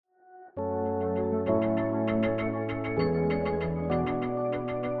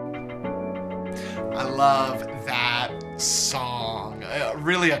love that song.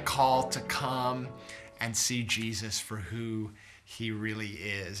 Really a call to come and see Jesus for who he really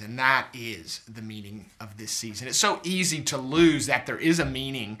is. And that is the meaning of this season. It's so easy to lose that there is a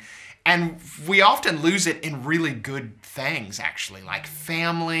meaning. And we often lose it in really good things, actually, like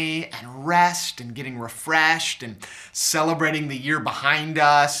family and rest and getting refreshed and celebrating the year behind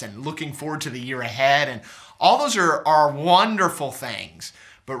us and looking forward to the year ahead. And all those are wonderful things.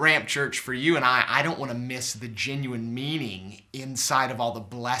 But Ramp Church, for you and I don't want to miss the genuine meaning inside of all the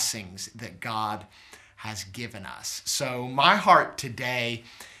blessings that God has given us. So my heart today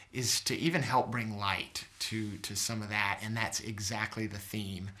is to even help bring light to some of that. And that's exactly the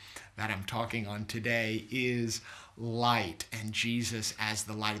theme that I'm talking on today, is light and Jesus as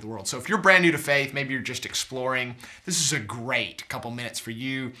the light of the world. So if you're brand new to faith, maybe you're just exploring, this is a great couple minutes for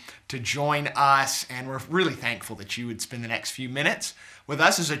you to join us. And we're really thankful that you would spend the next few minutes with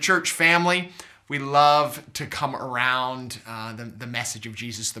us as a church family. We love to come around the message of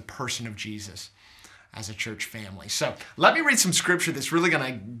Jesus, the person of Jesus, as a church family. So let me read some scripture that's really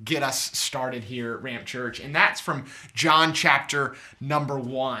going to get us started here at Ramp Church. And that's from John chapter number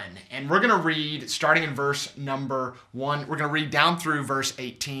 1. And we're going to read, starting in verse number 1, we're going to read down through verse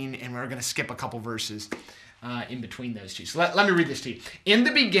 18, and we're going to skip a couple verses in between those two. So let me read this to you. In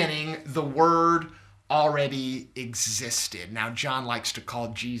the beginning, the Word already existed. Now, John likes to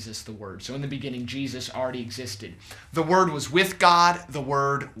call Jesus the Word. So in the beginning, Jesus already existed. The Word was with God. The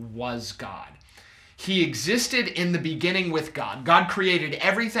Word was God. He existed in the beginning with God. God created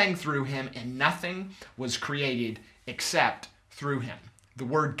everything through him, and nothing was created except through him. The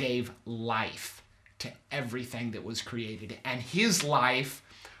Word gave life to everything that was created, and his life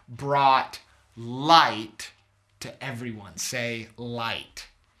brought light to everyone. Say light.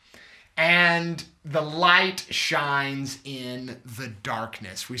 And the light shines in the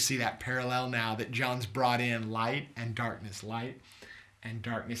darkness. We see that parallel now that John's brought in light and darkness, light and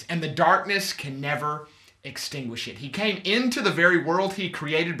darkness. And the darkness can never extinguish it. He came into the very world he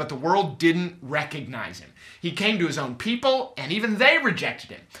created, but the world didn't recognize him. He came to his own people, and even they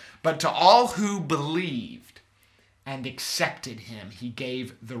rejected him. But to all who believed and accepted him, he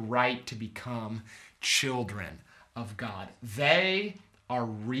gave the right to become children of God. They are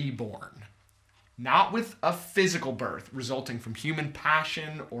reborn, not with a physical birth resulting from human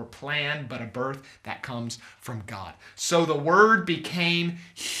passion or plan, but a birth that comes from God. So the Word became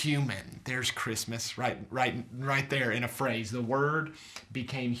human. There's Christmas right there in a phrase. The Word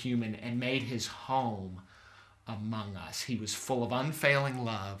became human and made his home among us. He was full of unfailing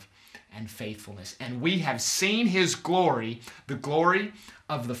love and faithfulness. And we have seen his glory, the glory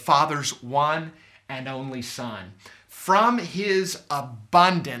of the Father's one and only Son. From his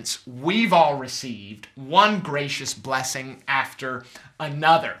abundance, we've all received one gracious blessing after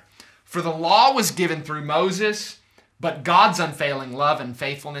another. For the law was given through Moses, but God's unfailing love and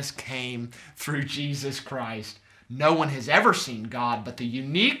faithfulness came through Jesus Christ. No one has ever seen God, but the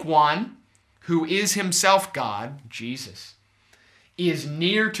unique one, who is himself God, Jesus, is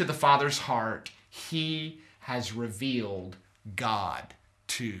near to the Father's heart. He has revealed God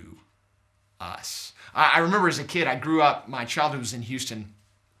to us. I remember as a kid, I grew up, my childhood was in Houston,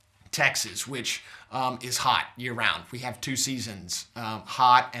 Texas, which is hot year round. We have 2 seasons,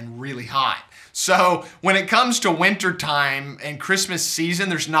 hot and really hot. So when it comes to winter time and Christmas season,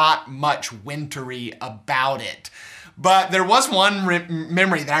 there's not much wintry about it. But there was one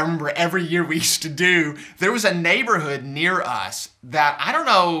memory that I remember every year we used to do. There was a neighborhood near us that, I don't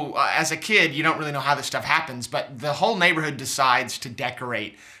know, as a kid, you don't really know how this stuff happens, but the whole neighborhood decides to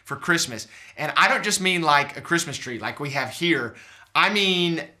decorate for Christmas. And I don't just mean like a Christmas tree like we have here. I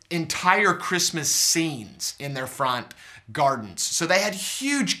mean entire Christmas scenes in their front gardens. So they had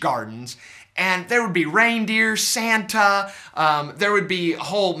huge gardens, and there would be reindeer, Santa, there would be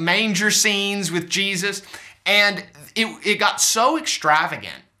whole manger scenes with Jesus. And it got so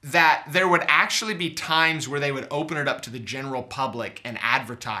extravagant that there would actually be times where they would open it up to the general public and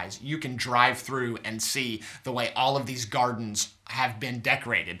advertise. You can drive through and see the way all of these gardens have been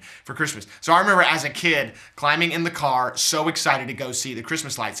decorated for Christmas. So I remember as a kid climbing in the car, so excited to go see the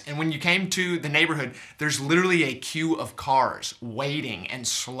Christmas lights. And when you came to the neighborhood, there's literally a queue of cars waiting and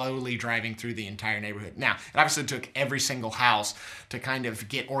slowly driving through the entire neighborhood. Now, it obviously took every single house to kind of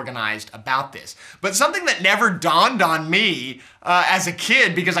get organized about this. But something that never dawned on me as a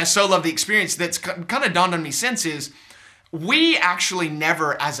kid, because I so love the experience, that's kind of dawned on me since, is we actually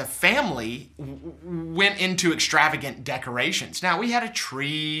never, as a family, went into extravagant decorations. Now, we had a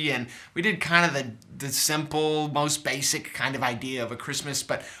tree, and we did kind of the simple, most basic kind of idea of a Christmas,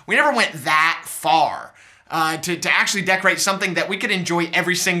 but we never went that far to actually decorate something that we could enjoy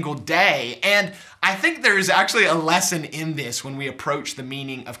every single day. And I think there's actually a lesson in this when we approach the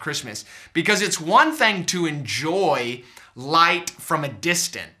meaning of Christmas, because it's one thing to enjoy light from a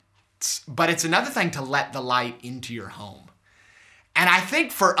distance, but it's another thing to let the light into your home. And I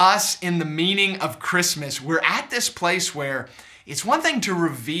think for us in the meaning of Christmas, we're at this place where it's one thing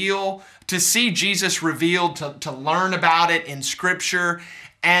to see Jesus revealed, to learn about it in Scripture,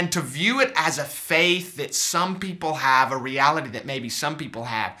 and to view it as a faith that some people have, a reality that maybe some people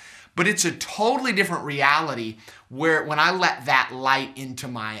have. But it's a totally different reality when I let that light into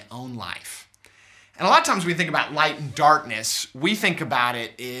my own life. And a lot of times we think about light and darkness, we think about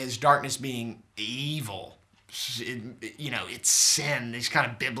it as darkness being evil. It's sin, these kind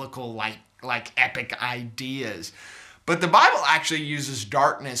of biblical, like epic ideas. But the Bible actually uses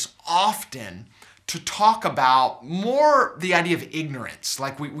darkness often to talk about more the idea of ignorance.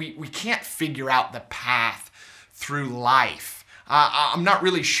 Like we can't figure out the path through life. I'm not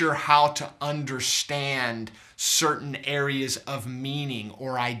really sure how to understand certain areas of meaning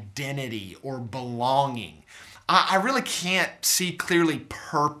or identity or belonging. I really can't see clearly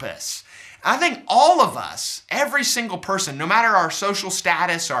purpose. I think all of us, every single person, no matter our social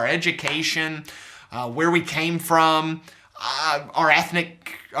status, our education, where we came from, our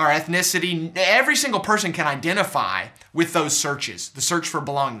ethnicity, every single person can identify with those searches, the search for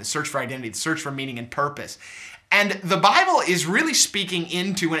belonging, the search for identity, the search for meaning and purpose. And the Bible is really speaking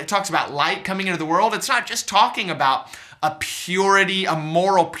into, when it talks about light coming into the world, it's not just talking about a purity, a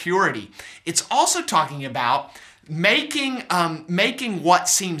moral purity. It's also talking about making what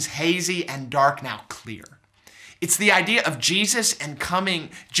seems hazy and dark now clear. It's the idea of Jesus coming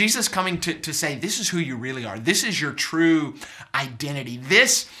to say, this is who you really are. This is your true identity.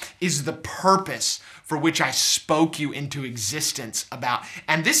 This is the purpose for which I spoke you into existence about.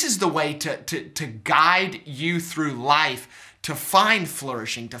 And this is the way to guide you through life, to find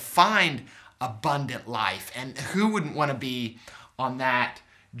flourishing, to find abundant life. And who wouldn't want to be on that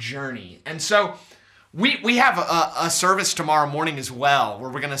journey? And so we have a service tomorrow morning as well, where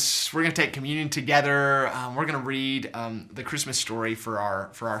we're gonna take communion together. We're gonna read the Christmas story for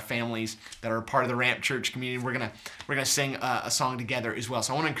our families that are part of the Ramp Church community. We're gonna sing a song together as well.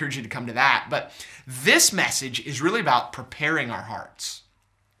 So I want to encourage you to come to that. But this message is really about preparing our hearts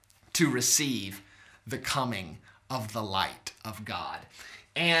to receive the coming of the light of God.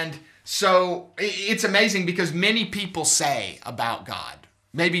 And so it's amazing because many people say about God.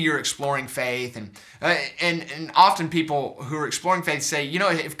 Maybe you're exploring faith, and often people who are exploring faith say,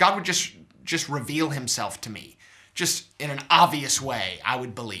 if God would just reveal himself to me, just in an obvious way, I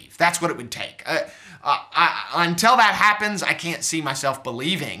would believe. That's what it would take. Until that happens, I can't see myself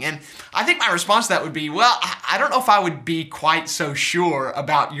believing. And I think my response to that would be, well, I don't know if I would be quite so sure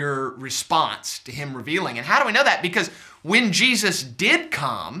about your response to him revealing. And how do I know that? Because when Jesus did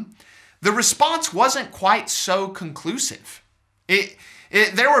come, the response wasn't quite so conclusive.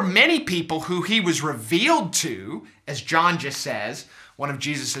 There were many people who he was revealed to, as John just says, one of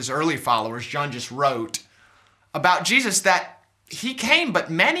Jesus' early followers, John just wrote about Jesus that he came, but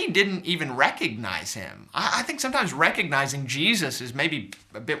many didn't even recognize him. I think sometimes recognizing Jesus is maybe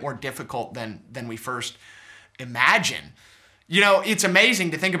a bit more difficult than we first imagine. It's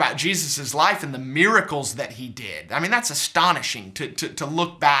amazing to think about Jesus' life and the miracles that he did. I mean, that's astonishing to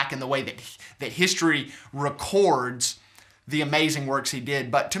look back in the way that history records the amazing works he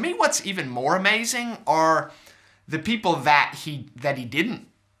did. But to me, what's even more amazing are the people that he didn't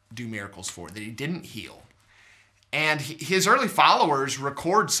do miracles for, that he didn't heal. And his early followers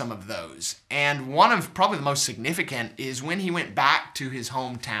record some of those. And one of probably the most significant is when he went back to his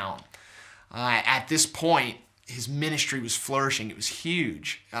hometown. At this point, his ministry was flourishing. It was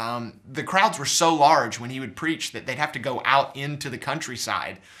huge. The crowds were so large when he would preach that they'd have to go out into the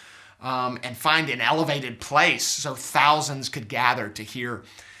countryside and find an elevated place so thousands could gather to hear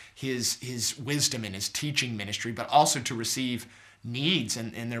his wisdom in his teaching ministry, but also to receive needs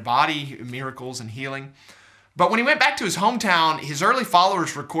in their body, miracles and healing. But when he went back to his hometown, his early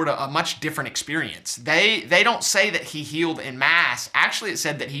followers record a much different experience. They don't say that he healed en masse. Actually, it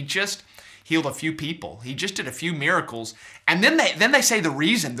said that he just healed a few people. He just did a few miracles. And then they say the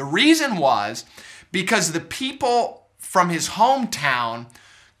reason. The reason was because the people from his hometown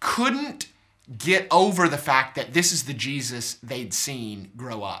couldn't get over the fact that this is the Jesus they'd seen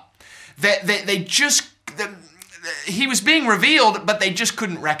grow up. He was being revealed, but they just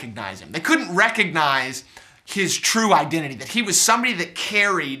couldn't recognize him. They couldn't recognize his true identity, that he was somebody that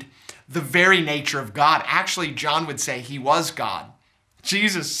carried the very nature of God. Actually, John would say he was God.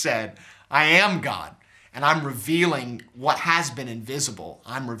 Jesus said, I am God, and I'm revealing what has been invisible.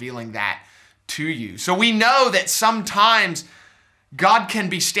 I'm revealing that to you. So we know that sometimes God can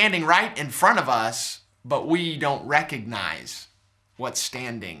be standing right in front of us, but we don't recognize what's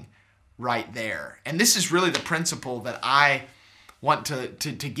standing right there. And this is really the principle that I want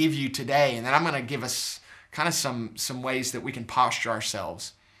to give you today. And then I'm going to give us kind of some ways that we can posture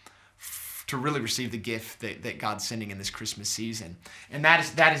ourselves to really receive the gift that God's sending in this Christmas season. And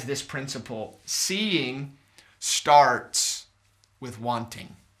that is this principle. Seeing starts with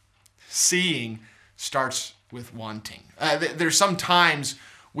wanting. Seeing starts with wanting. There's sometimes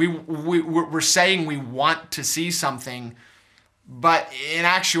we're saying we want to see something, but in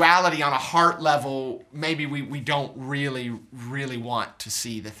actuality, on a heart level, maybe we don't really want to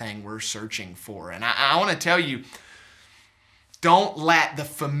see the thing we're searching for. And I want to tell you, don't let the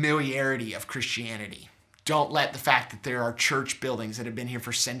familiarity of Christianity, don't let the fact that there are church buildings that have been here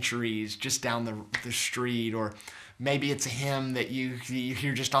for centuries just down the street, or maybe it's a hymn that you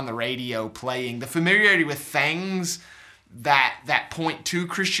hear just on the radio playing, the familiarity with things that point to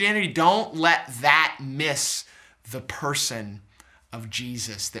Christianity, don't let that miss the person of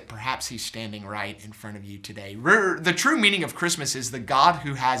Jesus, that perhaps he's standing right in front of you today. The true meaning of Christmas is the God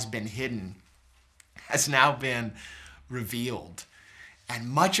who has been hidden has now been revealed. And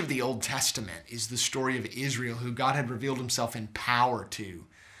much of the Old Testament is the story of Israel, who God had revealed himself in power to.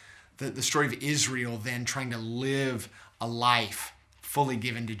 The story of Israel then trying to live a life fully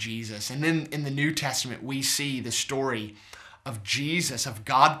given to Jesus. And then in the New Testament, we see the story of Jesus, of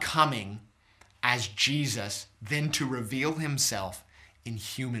God coming as Jesus, then to reveal himself in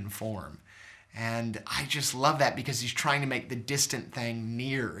human form. And I just love that, because he's trying to make the distant thing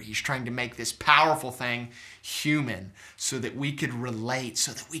near. He's trying to make this powerful thing human, so that we could relate,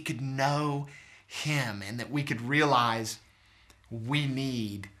 so that we could know him, and that we could realize we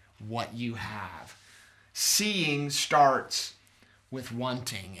need what you have. Seeing starts with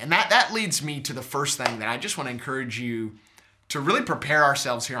wanting. And that leads me to the first thing that I just want to encourage you to really prepare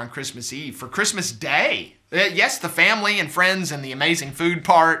ourselves here on Christmas Eve for Christmas Day. Yes, the family and friends and the amazing food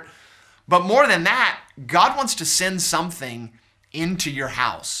part, but more than that, God wants to send something into your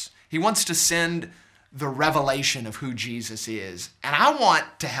house. He wants to send the revelation of who Jesus is. And I want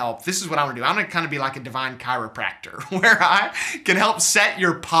to help. This is what I'm going to do. I'm going to kind of be like a divine chiropractor, where I can help set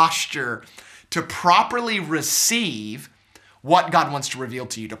your posture to properly receive what God wants to reveal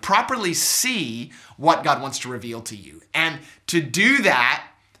to you, to properly see what God wants to reveal to you. And to do that,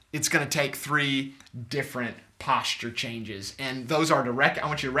 it's going to take 3 different posture changes. And those are I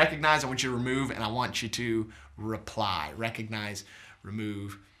want you to recognize, I want you to remove, and I want you to reply. Recognize,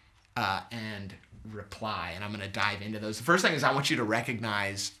 remove, and reply. And I'm going to dive into those. The first thing is I want you to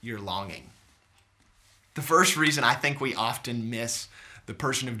recognize your longing. The first reason I think we often miss the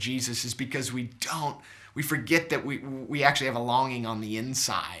person of Jesus is because we forget that we actually have a longing on the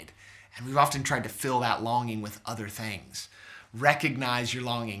inside. And we've often tried to fill that longing with other things. Recognize your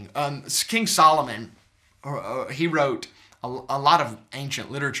longing. King Solomon, he wrote a lot of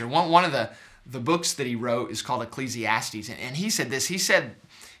ancient literature. One of the books that he wrote is called Ecclesiastes. And he said this. He said,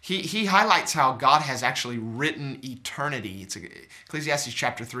 he highlights how God has actually written eternity. It's Ecclesiastes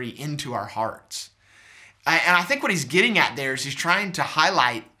chapter 3 into our hearts. And I think what he's getting at there is he's trying to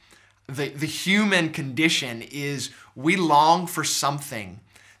highlight the human condition is we long for something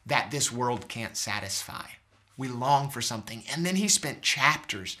that this world can't satisfy. We long for something. And then he spent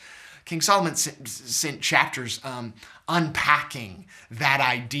chapters. King Solomon sent chapters unpacking that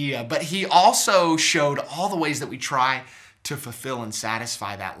idea. But he also showed all the ways that we try to fulfill and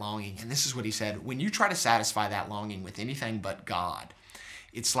satisfy that longing. And this is what he said. When you try to satisfy that longing with anything but God,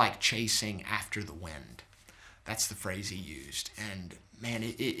 it's like chasing after the wind. That's the phrase he used. And man,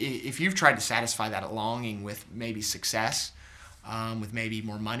 if you've tried to satisfy that longing with maybe success, with maybe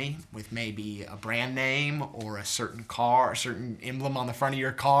more money, with maybe a brand name or a certain car, a certain emblem on the front of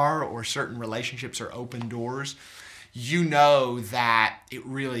your car, or certain relationships or open doors, you know that it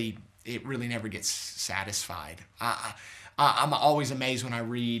really never gets satisfied. I'm always amazed when I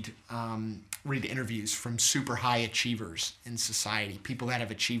read interviews from super high achievers in society, people that have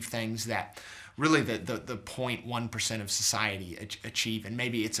achieved things that really the 0.1% of society achieve. And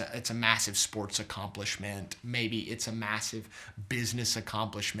maybe it's a massive sports accomplishment. Maybe it's a massive business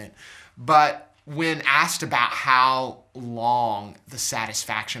accomplishment. But when asked about how long the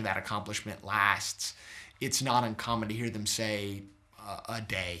satisfaction of that accomplishment lasts, it's not uncommon to hear them say a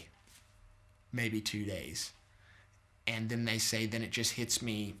day, maybe 2 days. And then they say, then it just hits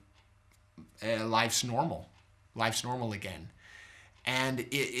me, life's normal. life's normal again. And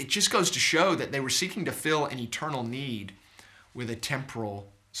it just goes to show that they were seeking to fill an eternal need with a temporal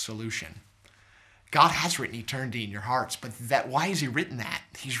solution. God has written eternity in your hearts, but why has he written that?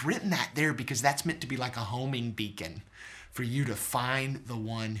 He's written that there because that's meant to be like a homing beacon for you to find the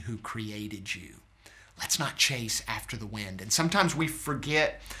one who created you. Let's not chase after the wind. And sometimes we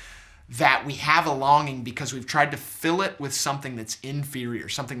forget that we have a longing because we've tried to fill it with something that's inferior,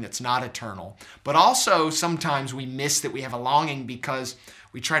 something that's not eternal. But also sometimes we miss that we have a longing because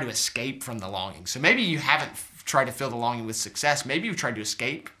we try to escape from the longing. So maybe you haven't tried to fill the longing with success. Maybe you've tried to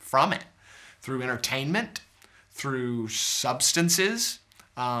escape from it through entertainment, through substances,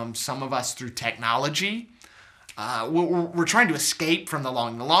 some of us through technology. We're trying to escape from the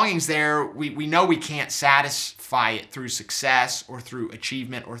longing. The longing's there. We know we can't satisfy it through success or through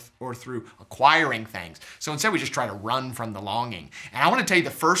achievement or through acquiring things. So instead we just try to run from the longing. And I want to tell you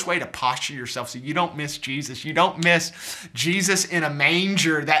the first way to posture yourself so you don't miss Jesus. You don't miss Jesus in a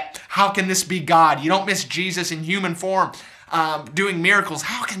manger. How can this be God? You don't miss Jesus in human form. Doing miracles.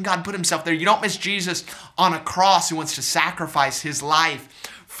 How can God put himself there? You don't miss Jesus on a cross who wants to sacrifice his life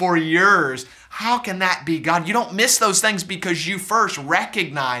for yours. How can that be God? You don't miss those things because you first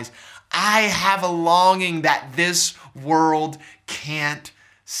recognize, I have a longing that this world can't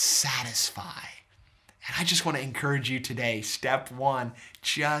satisfy. And I just want to encourage you today, step one,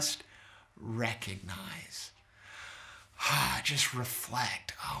 just recognize. Just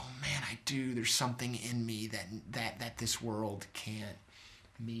reflect. Oh man, I do. There's something in me that this world can't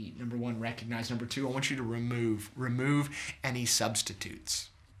meet. Number one, recognize. Number two, I want you to remove any substitutes.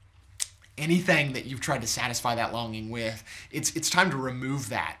 Anything that you've tried to satisfy that longing with, it's time to remove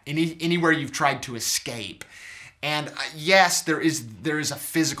that. Anywhere you've tried to escape. And yes, there is a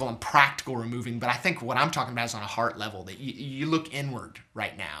physical and practical removing, but I think what I'm talking about is on a heart level, that you look inward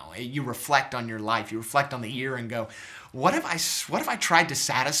right now. You reflect on your life. You reflect on the year and go, what have I tried to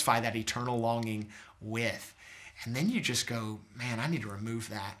satisfy that eternal longing with? And then you just go, man, I need to remove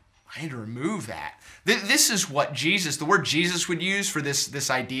that. I need to remove that. This is what the word Jesus would use for this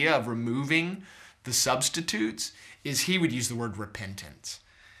idea of removing the substitutes, is he would use the word repentance.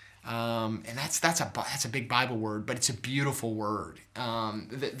 And that's a big Bible word, but it's a beautiful word.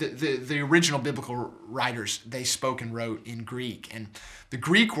 The original biblical writers, they spoke and wrote in Greek, and the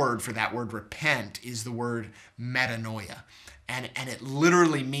Greek word for that word repent is the word metanoia, and it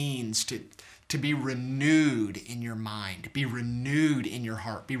literally means to be renewed in your mind, be renewed in your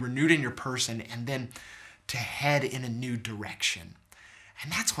heart, be renewed in your person, and then to head in a new direction.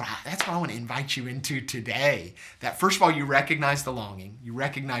 And that's what I want to invite you into today. That first of all, you recognize the longing. You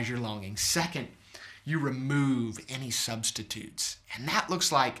recognize your longing. Second, you remove any substitutes. And that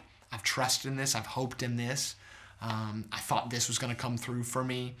looks like, I've trusted in this. I've hoped in this. I thought this was going to come through for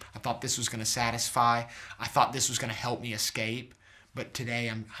me. I thought this was going to satisfy. I thought this was going to help me escape. But today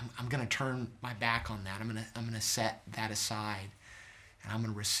I'm going to turn my back on that. I'm going to set that aside. And I'm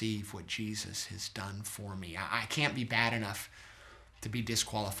going to receive what Jesus has done for me. I can't be bad enough to be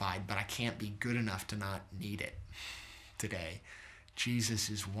disqualified, but I can't be good enough to not need it today. Jesus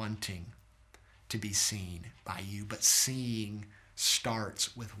is wanting to be seen by you, but seeing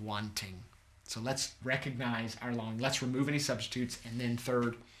starts with wanting. So let's recognize our longing. Let's remove any substitutes. And then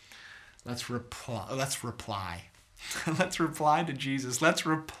third, let's reply. Let's reply to Jesus. Let's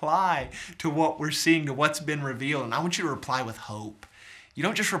reply to what we're seeing, to what's been revealed. And I want you to reply with hope. You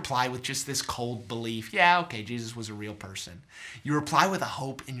don't just reply with just this cold belief. Yeah, okay, Jesus was a real person. You reply with a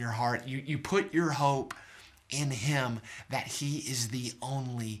hope in your heart. You put your hope in him, that he is the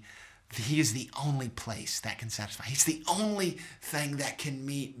only place that can satisfy. He's the only thing that can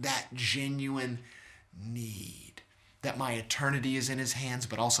meet that genuine need. That my eternity is in his hands,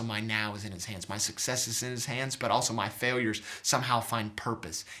 but also my now is in his hands. My success is in his hands, but also my failures somehow find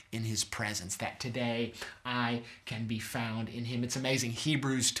purpose in his presence. That today I can be found in him. It's amazing.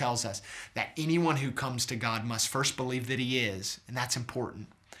 Hebrews tells us that anyone who comes to God must first believe that he is, and that's important.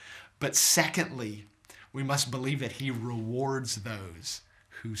 But secondly, we must believe that he rewards those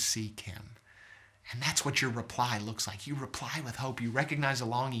who seek him. And that's what your reply looks like. You reply with hope. You recognize a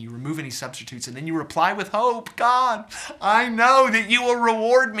longing. You remove any substitutes. And then you reply with hope. God, I know that you will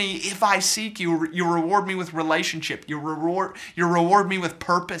reward me if I seek you. You'll reward me with relationship. You'll reward me with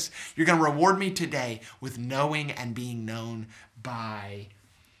purpose. You're going to reward me today with knowing and being known by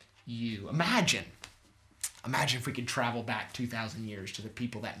you. Imagine if we could travel back 2,000 years to the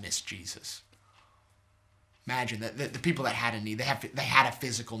people that missed Jesus. Imagine that the people that had a need. They had a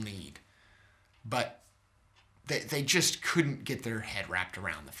physical need. But they just couldn't get their head wrapped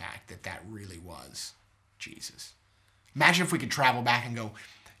around the fact that really was Jesus. Imagine if we could travel back and go,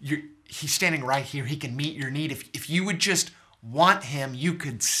 He's standing right here. He can meet your need. If you would just want him, you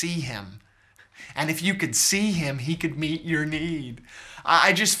could see him. And if you could see him, he could meet your need.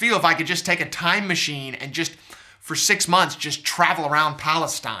 I just feel if I could just take a time machine and just for 6 months, just travel around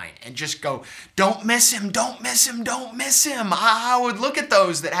Palestine and just go, don't miss him, don't miss him, don't miss him. I would look at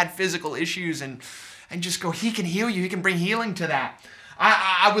those that had physical issues and just go, he can heal you. He can bring healing to that.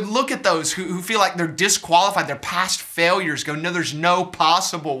 I would look at those who feel like they're disqualified, their past failures, go, no, there's no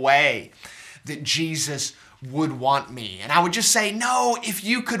possible way that Jesus would want me. And I would just say, no, if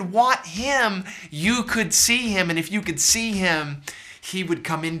you could want him, you could see him. And if you could see him, he would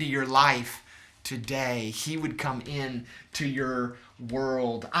come into your life today. He would come into your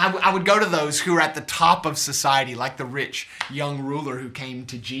world. I would go to those who are at the top of society, like the rich young ruler who came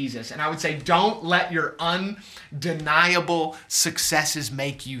to Jesus. And I would say, don't let your undeniable successes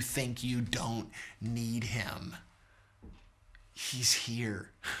make you think you don't need him. He's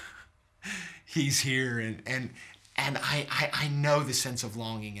here. He's here. And I know the sense of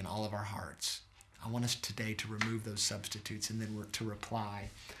longing in all of our hearts. I want us today to remove those substitutes and then to reply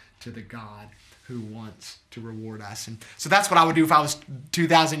to the God who wants to reward us. And so that's what I would do if I was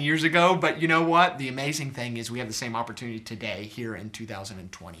 2,000 years ago. But you know what? The amazing thing is we have the same opportunity today here in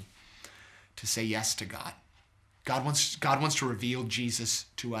 2020 to say yes to God. God wants to reveal Jesus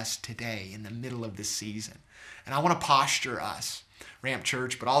to us today in the middle of this season. And I want to posture us, Ramp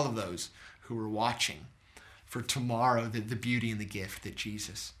Church, but all of those who are watching, for tomorrow, the beauty and the gift that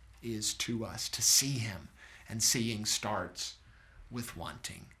Jesus is to us, to see him. And seeing starts with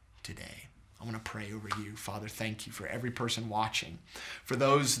wanting today. I want to pray over you. Father, thank you for every person watching. For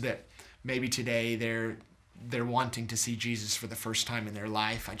those that maybe today they're wanting to see Jesus for the first time in their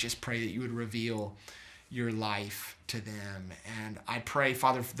life, I just pray that you would reveal your life to them. And I pray,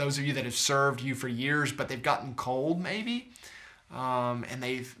 Father, for those of you that have served you for years, but they've gotten cold maybe, and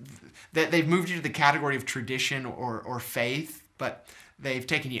they've moved you to the category of tradition or faith, but they've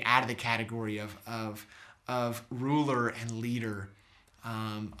taken you out of the category of ruler and leader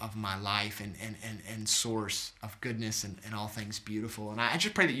of my life and source of goodness and all things beautiful. And I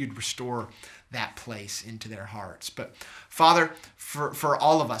just pray that you'd restore that place into their hearts. But Father, for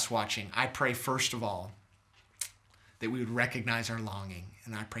all of us watching, I pray first of all that we would recognize our longing.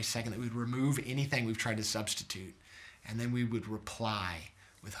 And I pray second that we would remove anything we've tried to substitute. And then we would reply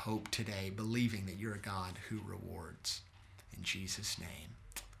with hope today, believing that you're a God who rewards. In Jesus' name,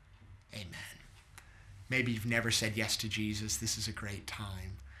 amen. Maybe you've never said yes to Jesus. This is a great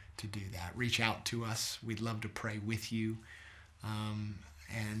time to do that. Reach out to us. We'd love to pray with you.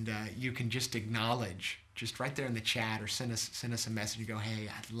 And you can just acknowledge, just right there in the chat, or send us a message and go, hey,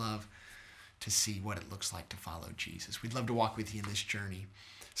 I'd love to see what it looks like to follow Jesus. We'd love to walk with you in this journey.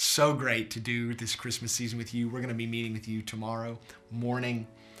 So great to do this Christmas season with you. We're going to be meeting with you tomorrow morning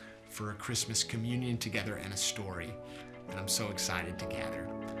for a Christmas communion together and a story. And I'm so excited to gather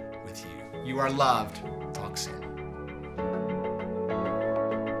with you. You are loved. Talk soon.